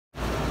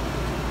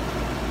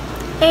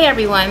Hey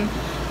everyone,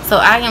 so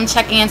I am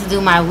checking in to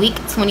do my week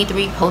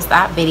 23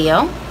 post-op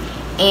video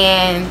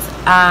and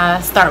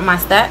start my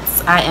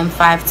stats. I am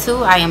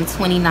 5'2", I am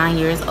 29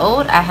 years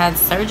old. I had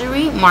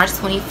surgery March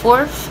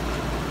 24th,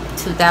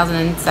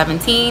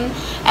 2017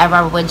 at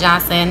Robert Wood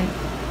Johnson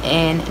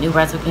in New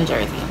Brunswick, New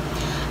Jersey.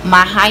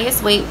 My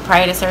highest weight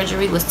prior to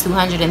surgery was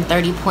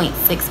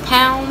 230.6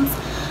 pounds.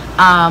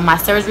 My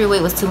surgery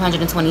weight was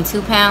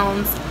 222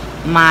 pounds.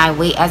 My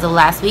weight as of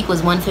last week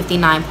was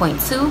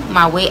 159.2.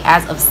 My weight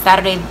as of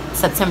Saturday,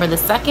 September the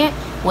 2nd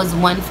was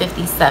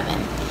 157.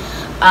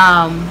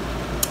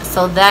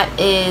 So that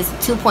is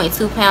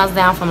 2.2 pounds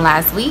down from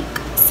last week,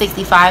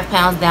 65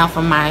 pounds down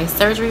from my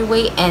surgery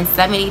weight, and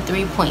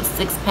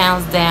 73.6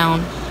 pounds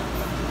down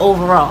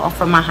overall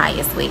from my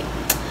highest weight.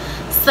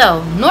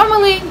 So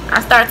normally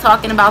I start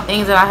talking about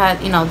things that I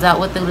had,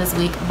 dealt with through this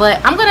week, but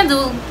I'm gonna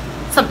do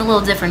something a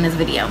little different in this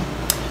video.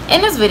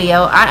 In this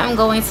video, I am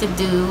going to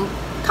do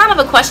kind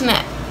of a question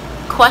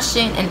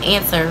and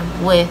answer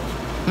with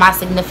my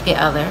significant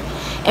other,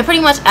 and pretty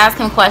much ask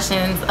him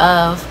questions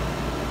of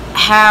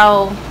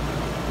how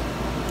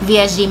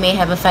VSG may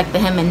have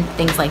affected him and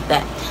things like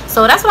that.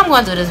 So that's what I'm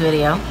going to do this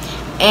video.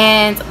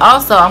 And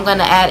also I'm going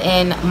to add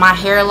in my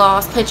hair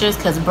loss pictures,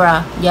 because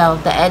bruh, yo,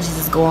 the edges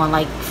is going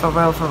like for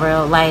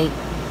real. Like,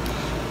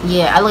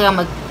 yeah, I look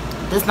like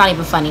this is not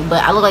even funny,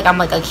 but I look like I'm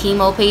like a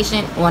chemo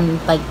patient on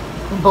like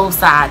both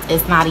sides.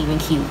 It's not even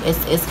cute.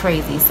 It's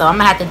crazy. So I'm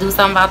gonna have to do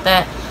something about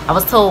that. I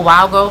was told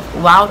wild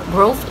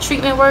growth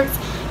treatment works.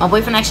 My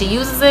boyfriend actually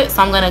uses it,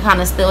 so I'm gonna kind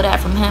of steal that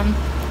from him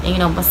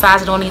and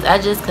massage it on these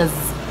edges, because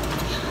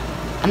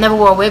I never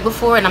wore a wig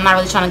before and I'm not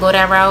really trying to go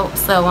that route.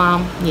 So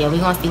yeah, we're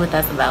gonna see what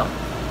that's about.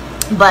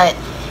 But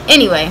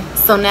anyway,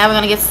 so now we're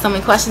gonna get to some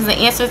questions and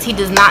answers. He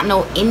does not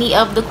know any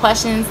of the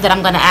questions that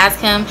I'm gonna ask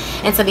him,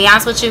 and to be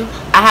honest with you,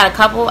 I had a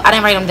couple. I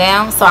didn't write them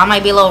down, so I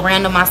might be a little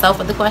random myself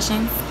with the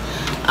questions.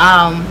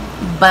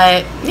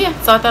 But yeah,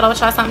 so I thought I would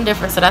try something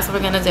different, so that's what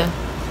we're gonna do.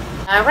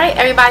 All right,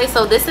 everybody,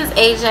 so this is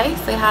AJ.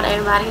 Say hi to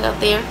everybody up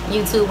there,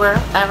 YouTube world.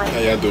 All right, how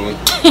y'all doing?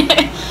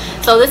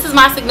 So this is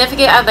my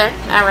significant other,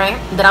 all right,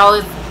 that I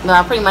always,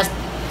 I pretty much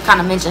kind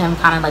of mention him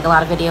kind of like a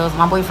lot of videos.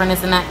 My boyfriend,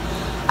 this and that.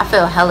 I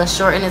feel hella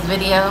short in this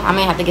video. I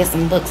may have to get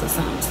some books or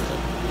something, so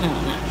I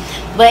don't know.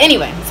 But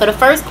anyway, so the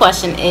first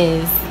question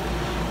is,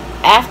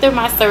 after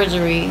my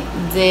surgery,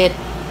 did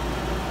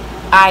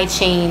I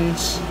change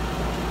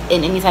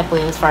in any type of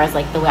way, as far as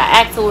like the way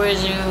I act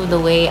towards you, the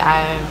way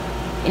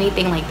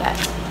anything like that?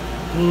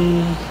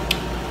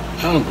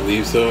 I don't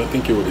believe so. I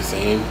think you were the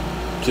same,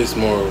 just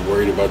more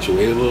worried about your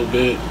weight a little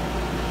bit.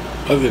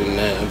 Other than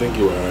that, I think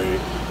you were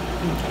alright.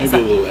 Maybe a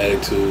little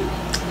attitude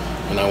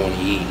when I want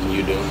to eat and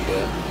you don't,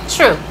 but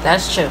true,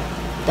 that's true.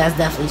 That's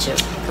definitely true.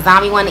 Because I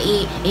don't be wanting to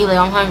eat, even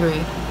though I'm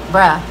hungry.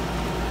 Bruh,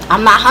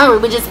 I'm not hungry.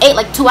 We just ate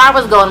like 2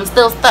 hours ago and I'm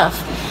still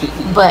stuffed.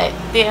 But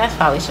yeah, that's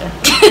probably true.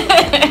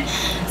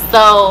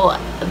 So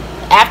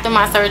after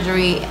my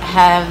surgery,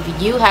 have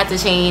you had to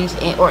change,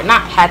 or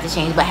not had to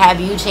change, but have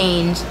you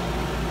changed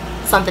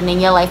something in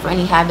your life or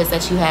any habits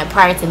that you had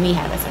prior to me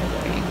having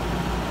surgery?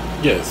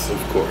 yes, of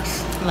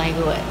course. Like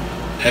what?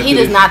 He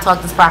does not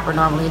talk this proper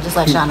normally, just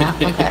like y'all know.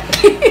 Okay.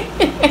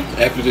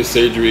 After the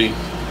surgery,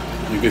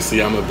 you can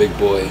see I'm a big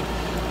boy.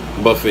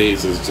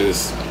 Buffets is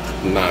just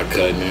not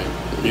cutting it.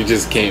 You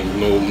just can't,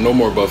 no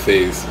more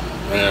buffets.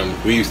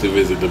 We used to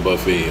visit the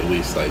buffet at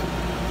least like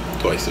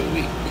twice a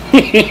week.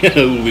 At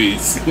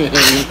least.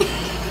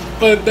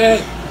 But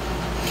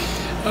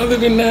other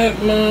than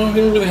that, no, I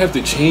didn't really have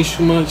to change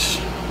too much.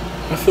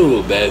 I feel a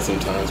little bad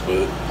sometimes,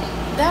 but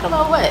Bad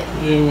about what?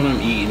 yeah, when I'm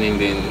eating and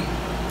then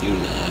you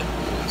not,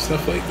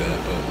 stuff like that.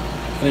 But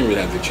I didn't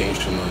really have to change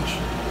too much.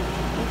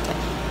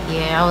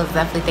 Yeah, I was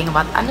definitely thinking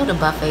about, I knew the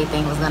buffet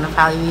thing was going to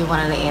probably be one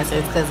of the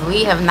answers, because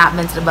we have not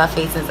been to the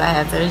buffet since I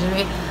had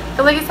surgery.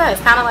 Because like you said,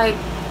 it's kind of like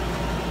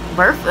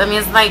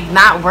it's like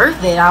not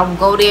worth it. I'll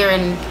go there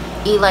and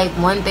eat like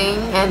one thing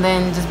and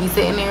then just be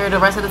sitting there the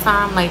rest of the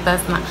time. Like,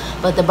 that's not,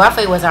 but the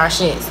buffet was our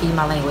shit, excuse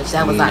my language.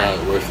 That was not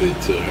worth it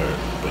to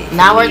her, but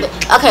not worth it.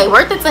 Okay,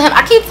 worth it to him.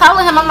 I keep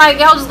telling him, I'm like,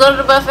 yo, just go to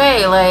the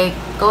buffet, like,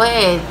 go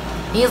ahead.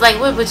 He's like,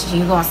 what, but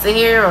you gonna sit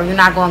here or you're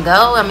not gonna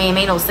go? I mean, it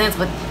made no sense,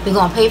 but we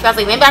gonna pay for it. I was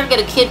like, maybe I can get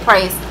a kid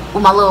price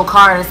with my little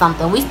card or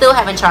something. We still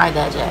haven't tried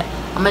that yet.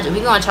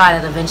 We gonna try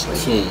that eventually.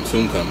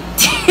 Soon coming.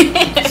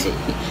 Soon.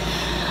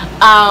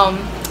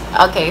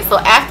 Okay, so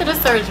after the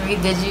surgery,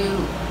 did you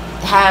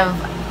have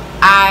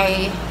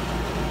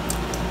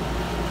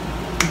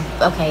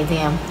okay,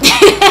 damn.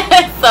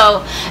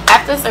 So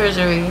after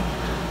surgery,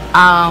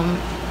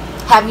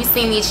 have you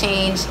seen me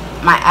change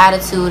my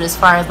attitude as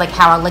far as like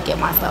how I look at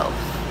myself?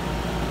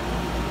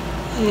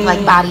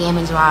 Like body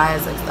image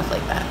wise and stuff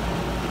like that?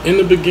 In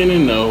the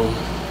beginning, no.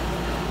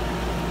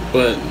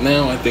 But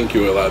now I think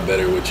you're a lot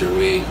better with your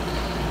weight.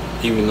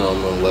 Even though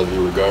I'm gonna love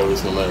you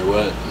regardless, no matter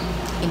what.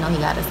 You know, he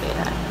gotta say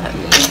that.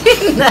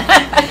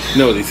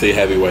 No, they say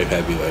happy wife,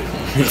 happy life.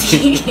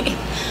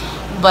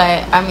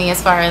 But I mean,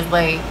 as far as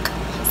like,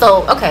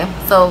 so okay,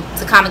 so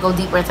to kind of go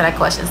deeper into that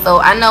question, so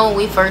I know when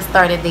we first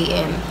started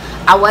dating,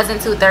 I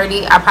wasn't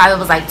 230. I probably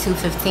was like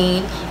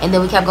 215. And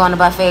then we kept going to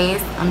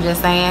buffets. I'm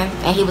just saying.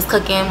 And he was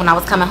cooking when I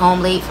was coming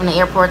home late from the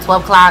airport,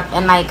 12 o'clock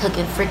at night,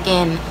 cooking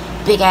freaking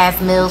big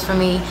ass meals for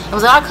me. It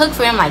was like, I'll cook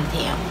for him. Like,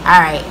 damn.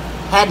 All right.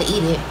 Had to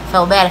eat it.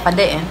 Felt bad if I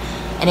didn't.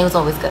 And it was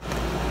always good.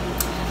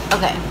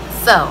 Okay.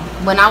 So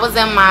when I was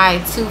in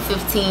my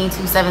 215,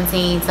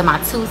 217 to my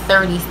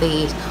 230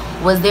 stage,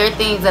 was there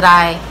things that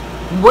I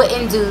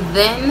wouldn't do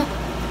then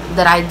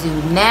that I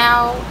do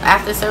now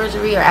after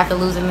surgery or after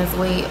losing this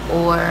weight?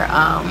 Or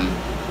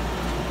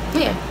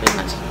yeah, pretty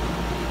much.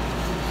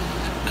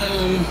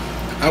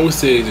 I would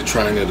say the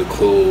trying of the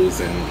clothes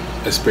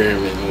and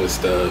experimenting with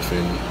stuff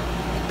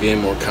and being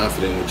more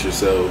confident with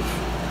yourself.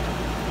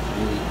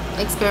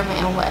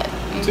 Experimenting what?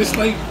 Just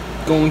like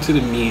going to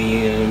the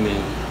medium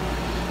and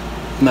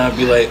not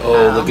be like,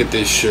 oh, look at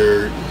this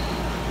shirt,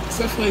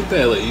 stuff like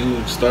that. Like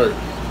you start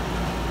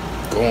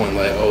going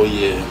like, oh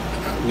yeah,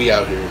 we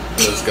out here,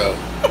 let's go.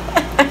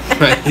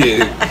 Right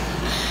here.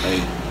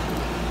 Like,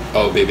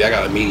 oh baby, I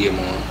got a medium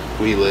on,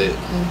 we lit.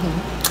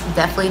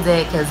 Definitely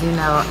did, because you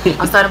know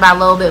I'm starting about a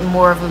little bit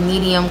more of a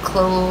medium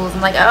clothes.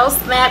 I'm like, oh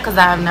snap, because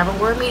I've never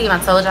worn medium. I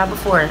told y'all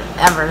before,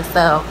 ever.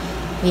 So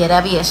yeah,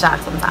 that'd be a shock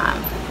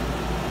sometimes.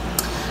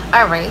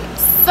 All right,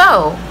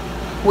 so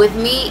with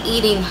me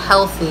eating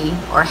healthy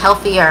or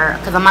healthier,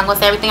 because I'm not gonna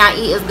say everything I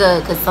eat is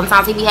good, because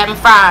sometimes he be having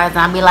fries and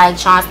I'll be like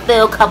trying to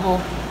steal a couple.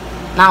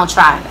 And I don't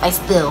try, I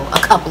steal a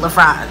couple of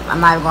fries.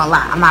 I'm not even gonna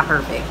lie, I'm not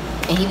perfect.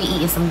 And he be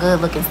eating some good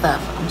looking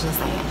stuff, I'm just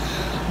saying.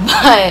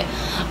 But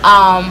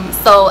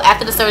so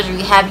after the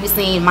surgery, have you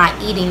seen my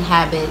eating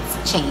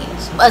habits change?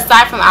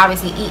 Aside from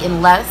obviously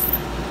eating less,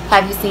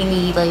 have you seen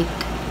me, like,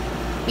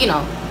 you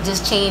know,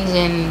 just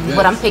changing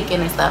what I'm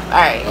picking and stuff? All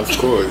right. Of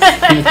course.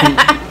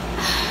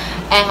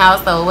 And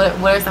how so?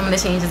 What are some of the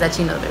changes that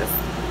you notice?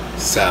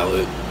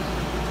 Salad.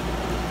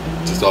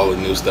 Just all the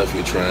new stuff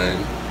you're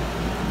trying.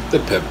 The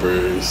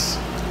peppers.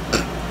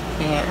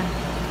 Yeah.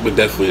 But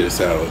definitely the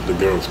salad. The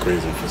girl's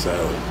crazy for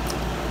salad.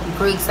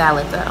 Greek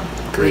salad though.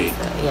 Greek.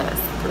 Yes.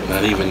 Greek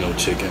Not salad. even no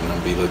chicken.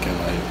 I'll be looking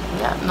like.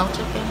 Yeah, no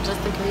chicken,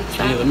 just the Greek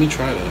salad. Yeah, let me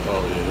try that.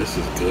 Oh yeah, this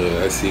is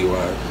good. I see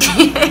why.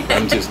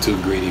 I'm just too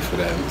greedy for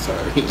that. I'm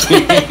sorry.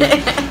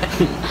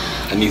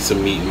 I need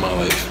some meat in my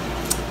life.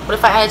 What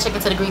if I add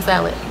chicken to the Greek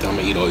salad? I'm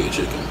gonna eat all your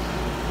chicken.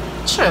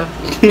 True.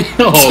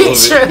 All of it.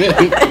 True.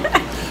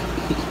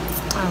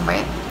 All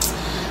right.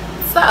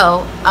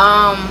 So,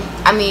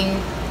 I mean,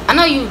 I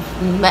know you've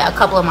met a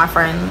couple of my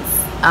friends.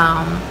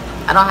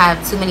 I don't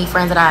have too many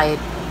friends that I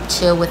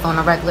chill with on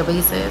a regular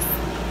basis,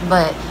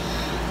 but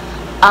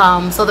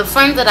so the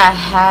friends that I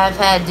have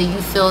had, do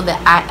you feel that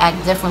I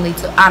act differently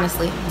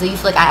honestly, do you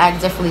feel like I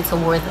act differently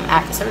towards them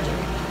after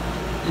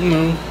surgery?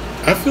 No,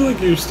 I feel like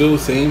you're still the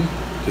same,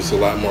 just a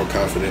lot more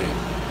confident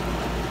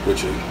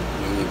with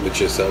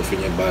yourself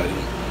and your body.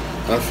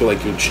 I don't feel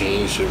like you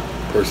changed your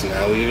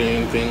personality or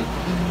anything.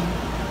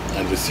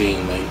 I just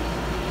seen like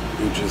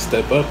you just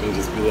step up and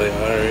just be like,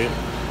 all right,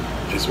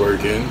 it's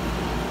working,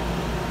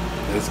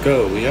 let's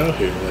go, we out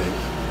here. Like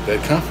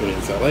that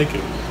confidence, I like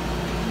it.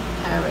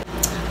 All right.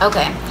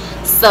 Okay,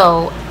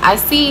 so I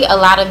see a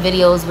lot of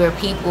videos where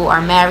people are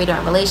married or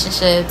in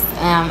relationships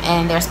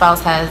and their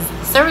spouse has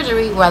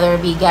surgery, whether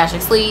it be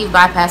gastric sleeve,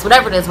 bypass,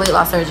 whatever it is, weight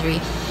loss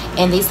surgery,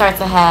 and they start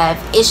to have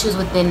issues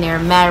within their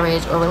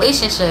marriage or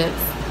relationships,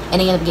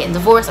 and they end up getting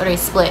divorced or they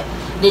split.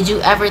 Did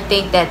you ever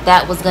think that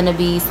that was going to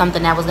be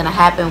something that was going to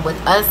happen with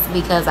us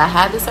because I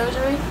had the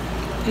surgery?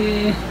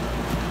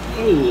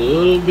 A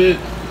little bit,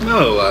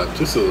 not a lot,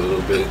 just a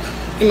little bit.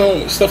 You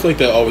know, stuff like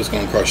that always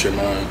going to cross your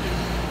mind.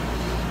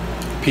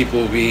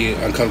 People be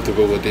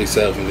uncomfortable with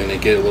themselves and then they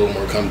get a little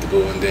more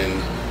comfortable and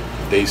then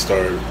they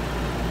start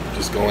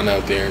just going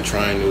out there and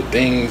trying new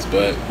things.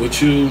 But with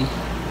you,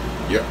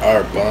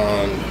 our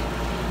bond,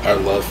 our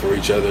love for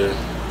each other,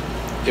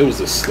 it was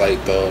a slight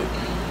thought.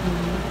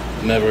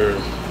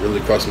 Never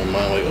really crossed my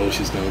mind like, oh,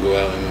 she's gonna go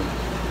out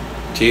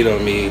and cheat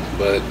on me.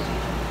 But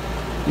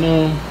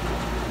no,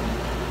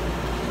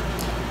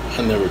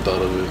 I never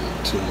thought of it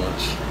too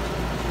much.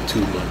 To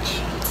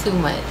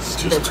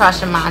cross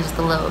your mind just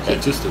a little bit.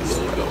 Yeah, just a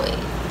little bit.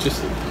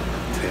 Just a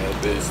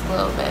tad bit. Just a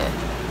little bit.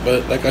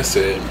 But like I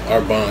said,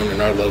 our bond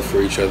and our love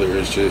for each other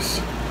is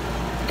just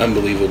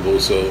unbelievable.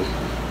 So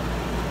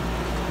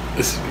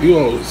it's,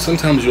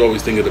 sometimes you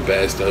always think of the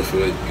bad stuff,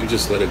 but you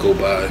just let it go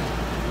by.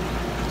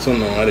 So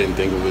no, I didn't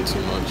think of it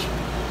too much.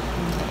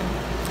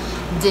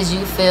 Did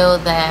you feel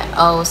that,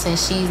 oh,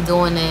 since she's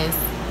doing this,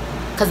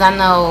 because I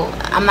know,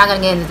 I'm not going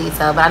to get into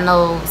detail, but I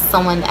know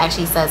someone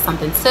actually said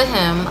something to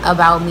him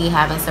about me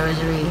having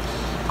surgery,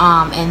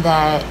 and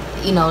that,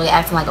 you know, they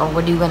asked him like, oh,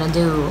 what are you going to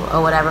do,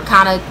 or whatever,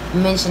 kind of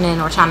mentioning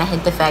or trying to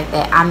hint the fact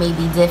that I may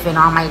be different,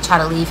 or I might try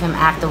to leave him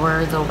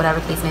afterwards, or whatever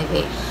case may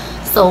be.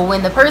 So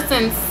when the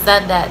person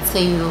said that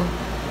to you,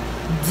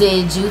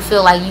 did you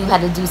feel like you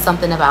had to do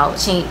something about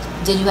change?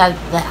 Did you have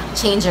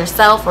to change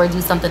yourself or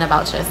do something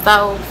about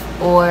yourself?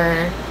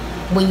 Or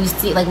when you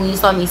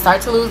saw me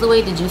start to lose the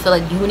weight, did you feel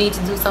like you need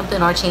to do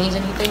something or change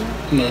anything?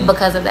 No.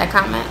 Because of that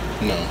comment?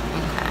 No.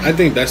 Okay. I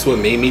think that's what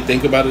made me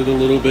think about it a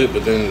little bit,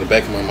 but then in the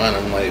back of my mind,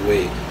 I'm like,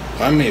 wait,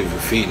 I'm even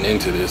feeding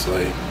into this.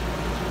 Like,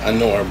 I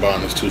know our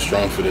bond is too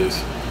strong for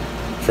this.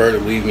 For her to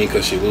leave me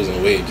because she's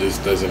losing weight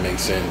just doesn't make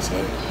sense.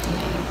 Like,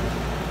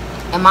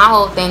 and my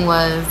whole thing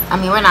was, I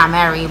mean, we're not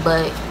married,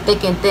 but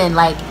thick and thin.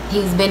 Like,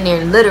 he's been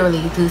there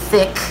literally through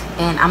thick,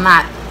 and I'm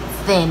not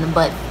thin,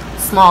 but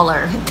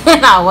smaller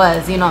than I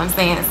was. You know what I'm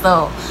saying?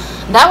 So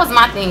that was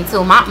my thing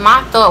too.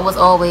 My thought was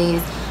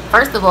always,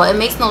 first of all, it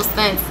makes no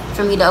sense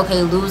for me to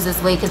lose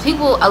this weight, because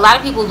a lot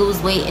of people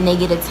lose weight and they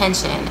get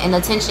attention, and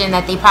attention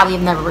that they probably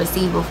have never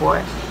received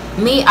before.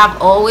 Me,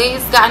 I've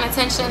always gotten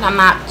attention. I'm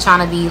not trying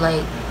to be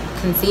like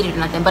conceited or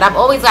nothing, but I've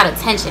always got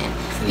attention.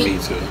 Me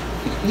too.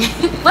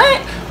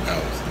 What? I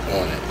was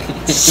on it.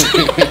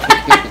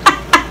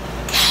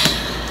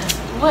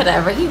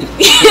 Whatever.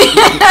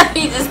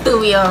 He just threw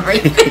me over.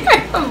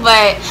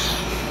 But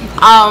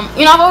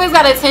you know, I've always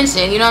got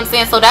attention. You know what I'm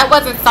saying? So that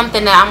wasn't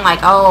something that I'm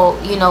like, oh,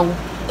 you know,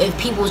 if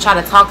people try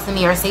to talk to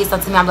me or say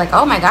something to me, I'm like,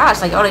 oh my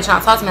gosh, like, oh, they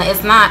trying to talk to me.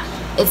 It's not.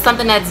 It's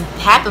something that's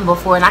happened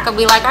before, and I could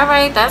be like, all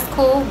right, that's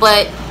cool,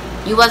 but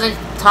you wasn't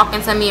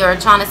talking to me or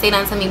trying to say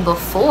nothing to me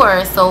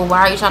before, so why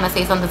are you trying to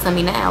say something to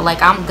me now?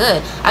 Like, I'm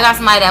good. I got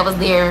somebody that was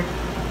there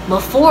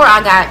before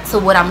I got to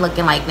what I'm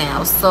looking like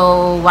now,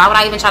 so why would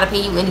I even try to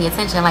pay you any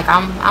attention? Like,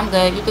 I'm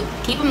good. You could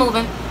keep it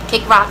moving,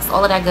 kick rocks,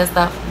 all of that good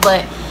stuff.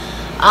 But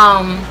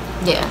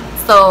yeah,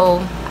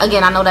 so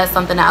again, I know that's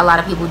something that a lot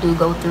of people do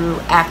go through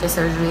after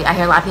surgery. I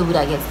hear a lot of people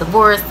that gets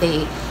divorced,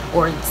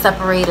 or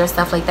separate or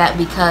stuff like that,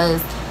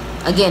 because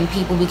again,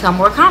 people become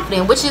more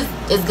confident, which is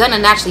gonna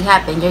naturally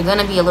happen. You're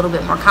gonna be a little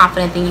bit more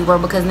confident than you were,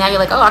 because now you're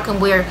like, oh, I can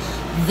wear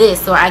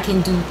this, or I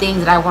can do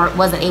things that I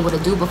wasn't able to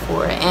do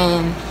before.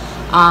 And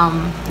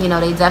you know,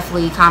 they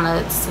definitely kind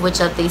of switch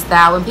up their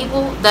style. And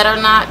people that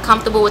are not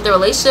comfortable with their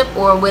relationship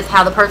or with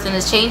how the person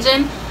is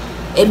changing,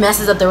 it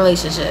messes up the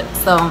relationship.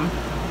 So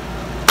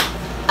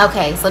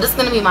okay, so this is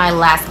gonna be my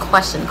last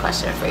question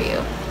for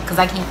you, because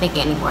I can't think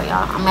anymore,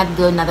 y'all. I'm gonna have to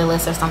do another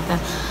list or something.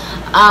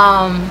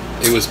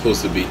 It was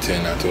supposed to be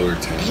 10. I told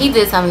her 10. He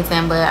did tell me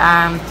 10, but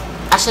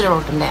I should have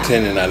wrote them down.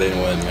 10, and I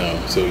didn't want to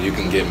know, so you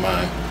can get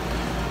my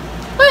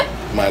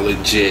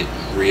legit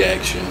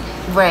reaction.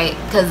 Right,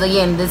 because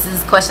again, this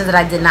is questions that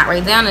I did not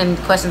write down, and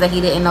questions that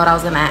he didn't know that I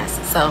was gonna ask.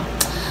 So,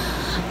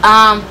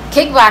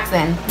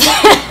 kickboxing.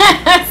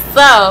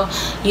 So,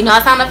 you know,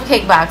 I signed up for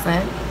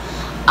kickboxing.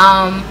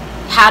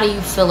 How do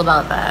you feel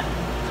about that?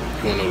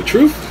 You want to know the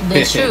truth?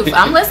 The truth.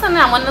 I'm listening.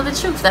 I want to know the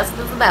truth. That's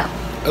what it's about.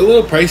 A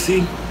little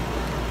pricey,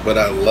 but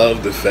I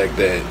love the fact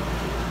that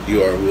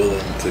you are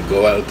willing to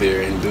go out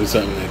there and do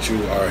something that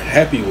you are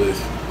happy with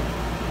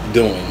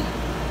doing.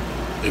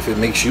 If it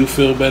makes you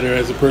feel better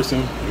as a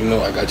person, you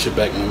know I got your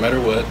back no matter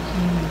what.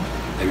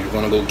 If you're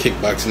going to go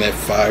kickboxing at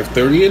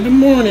 5:30 in the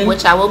morning,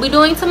 which I will be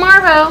doing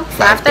tomorrow,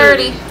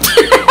 5:30.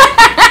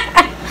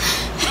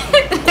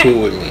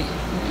 Cool with me.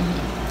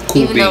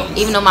 Cool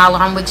even though my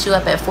alarm wakes you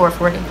up at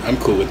 4:40. I'm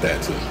cool with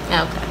that too.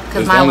 Okay.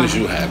 As long as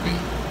you happy.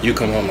 You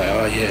come home like,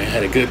 oh yeah, I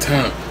had a good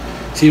time.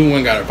 She even went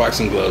and got her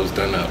boxing gloves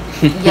done up.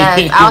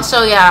 Yes, I'll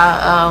show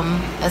y'all.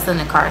 It's in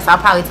the car, so I'll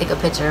probably take a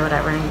picture or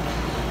whatever,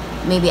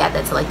 and maybe add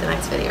that to like the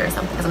next video or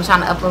something, because I'm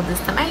trying to upload this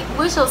tonight.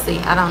 We shall see.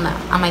 I don't know.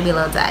 I might be a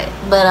little tired,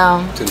 but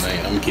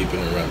tonight I'm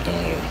keeping it wrapped.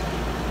 Don't worry.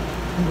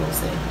 We'll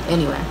see.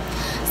 Anyway,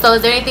 so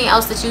is there anything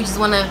else that you just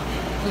want to,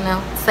 you know,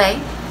 say?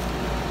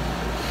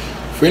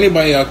 For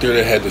anybody out there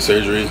that had the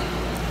surgery,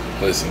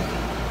 listen,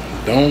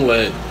 don't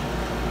let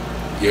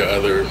your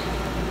other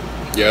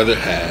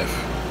half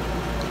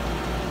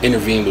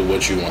intervene with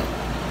what you want.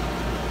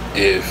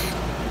 If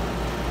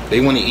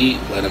they want to eat,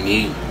 let them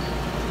eat.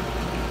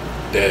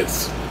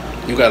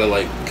 You gotta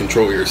like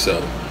control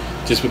yourself.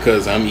 Just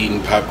because I'm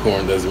eating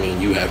popcorn doesn't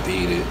mean you have to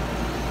eat it.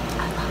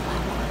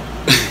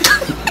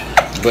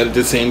 But at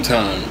the same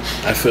time,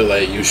 I feel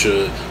like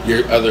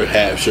your other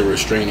half should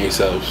restrain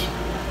yourselves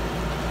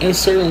in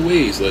certain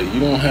ways. Like, you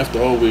don't have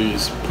to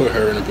always put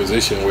her in a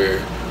position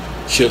where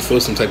she'll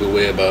feel some type of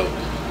way about,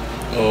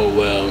 oh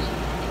well,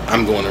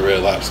 I'm going to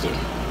Red Lobster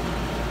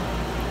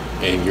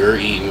and you're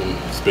eating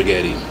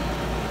spaghetti,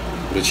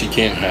 which she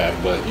can't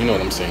have. But you know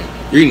what I'm saying.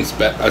 You're eating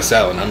a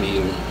salad, I'm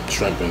eating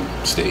shrimp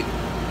and steak.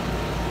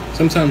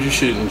 Sometimes you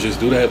shouldn't just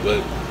do that,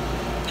 but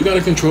you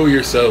gotta control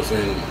yourself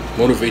and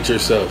motivate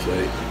yourself.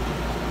 Like,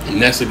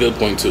 and that's a good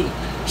point too.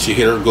 She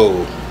hit her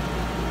goal.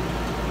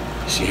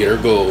 She hit her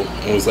goal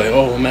and was like,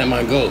 oh, I'm at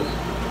my goal.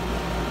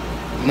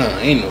 Nah,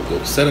 ain't no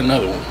goal. Set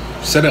another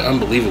one. Set an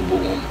unbelievable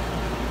one.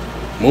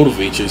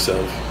 Motivate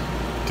yourself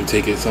to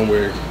take it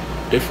somewhere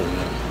different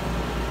now.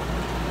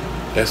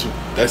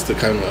 That's the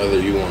kind of other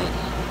you want.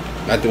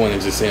 Not the one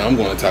that's just saying, I'm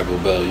going to Taco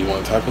Bell. You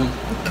want a taco?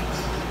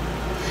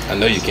 I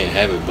know you can't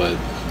have it, but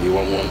you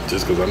want one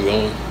just because I'm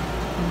going?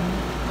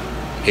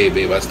 Hey,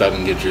 babe, I stopped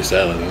and get your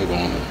salad. I'm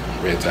going to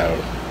Red Tower.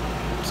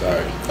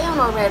 Sorry. They don't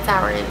know what Red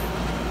Tower is.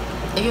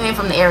 If you ain't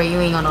from the area, you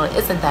ain't gonna know it.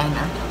 It's a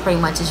diner, pretty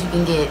much, as you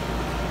can get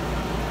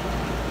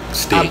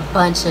steak, a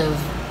bunch of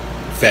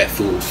fat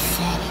food.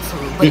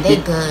 But they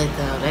good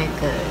though. They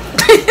good.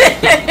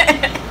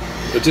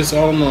 But just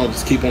all in all,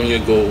 just keep on your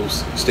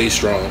goals. Stay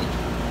strong.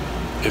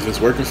 If it's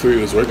working for you,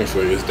 it's working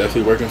for you. It's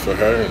definitely working for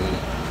her, and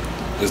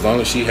as long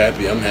as she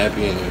happy, I'm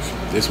happy. And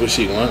if this is what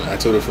she want, I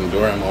told her from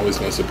door, I'm always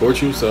going to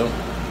support you. So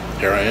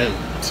here I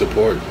am,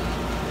 support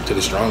to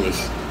the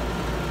strongest.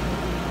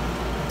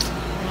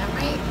 All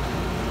right.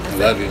 I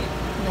love you.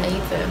 No,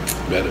 you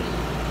too. Better.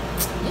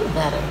 You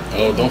better.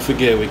 Oh, don't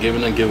forget, we're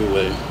giving a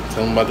giveaway.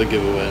 Tell them about the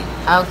giveaway.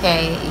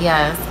 Okay,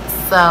 yes.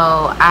 So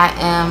I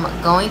am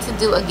going to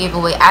do a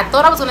giveaway. I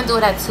thought I was going to do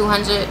it at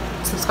 200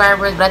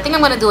 subscribers, but I think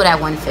I'm going to do it at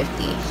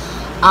 150.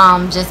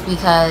 Just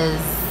because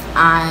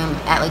I'm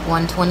at like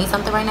 120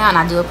 something right now, and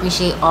I do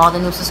appreciate all the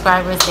new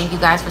subscribers. Thank you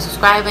guys for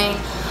subscribing.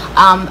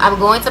 I'm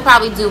going to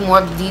probably do more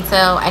of the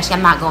detail.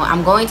 Actually,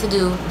 I'm going to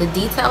do the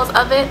details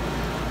of it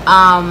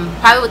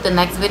probably with the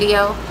next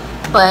video.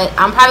 But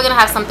I'm probably going to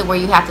have something where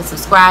you have to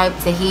subscribe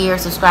to here,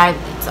 subscribe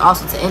to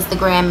also to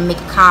Instagram, make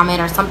a comment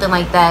or something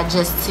like that,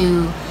 just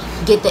to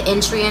get the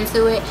entry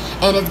into it.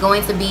 And it's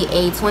going to be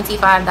a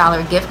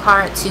 $25 gift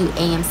card to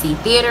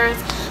AMC theaters.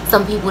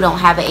 Some people don't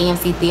have an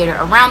AMC theater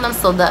around them,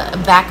 so the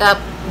backup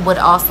would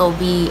also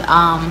be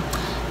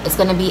it's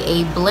going to be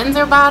a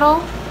blender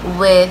bottle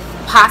with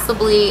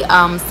possibly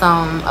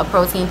a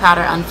protein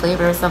powder,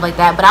 unflavored or stuff like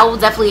that. But I will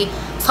definitely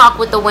talk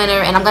with the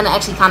winner, and I'm going to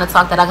actually kind of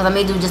talk that out, because I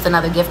may do just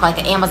another gift card,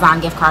 like an Amazon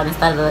gift card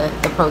instead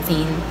of the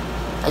protein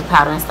like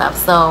powder and stuff.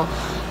 So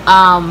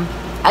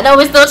I know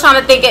we're still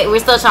trying to we're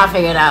still trying to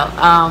figure it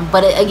out,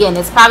 but again,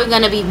 it's probably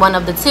going to be one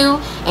of the two,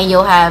 and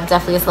you'll have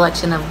definitely a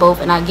selection of both.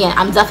 And again,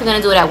 I'm definitely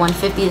going to do it at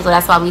 150, so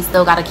that's why we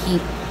still got to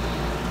keep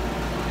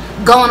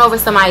going over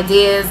some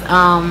ideas.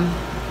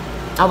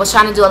 I was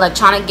trying to do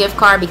electronic gift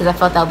card because I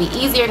felt that would be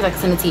easier, because I can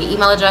send it to your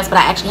email address, but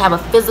I actually have a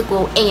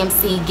physical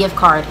AMC gift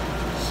card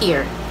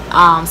here,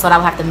 so that I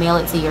would have to mail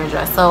it to your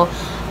address. So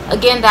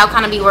again, that'll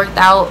kind of be worked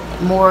out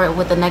more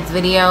with the next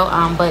video,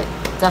 but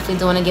definitely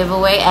doing a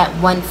giveaway at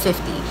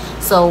 150.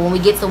 So when we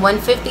get to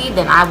 150,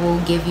 then I will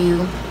give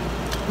you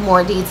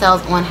more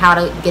details on how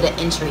to get an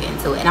entry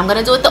into it. And I'm going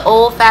to do it the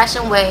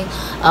old-fashioned way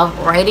of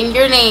writing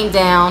your name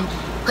down,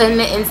 putting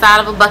it inside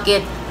of a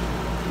bucket,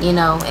 you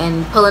know,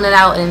 and pulling it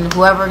out, and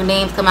whoever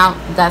names come out,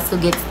 that's who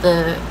gets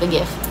the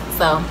gift.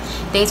 So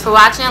thanks for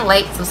watching.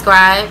 Like,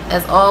 subscribe.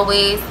 As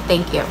always,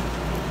 thank you.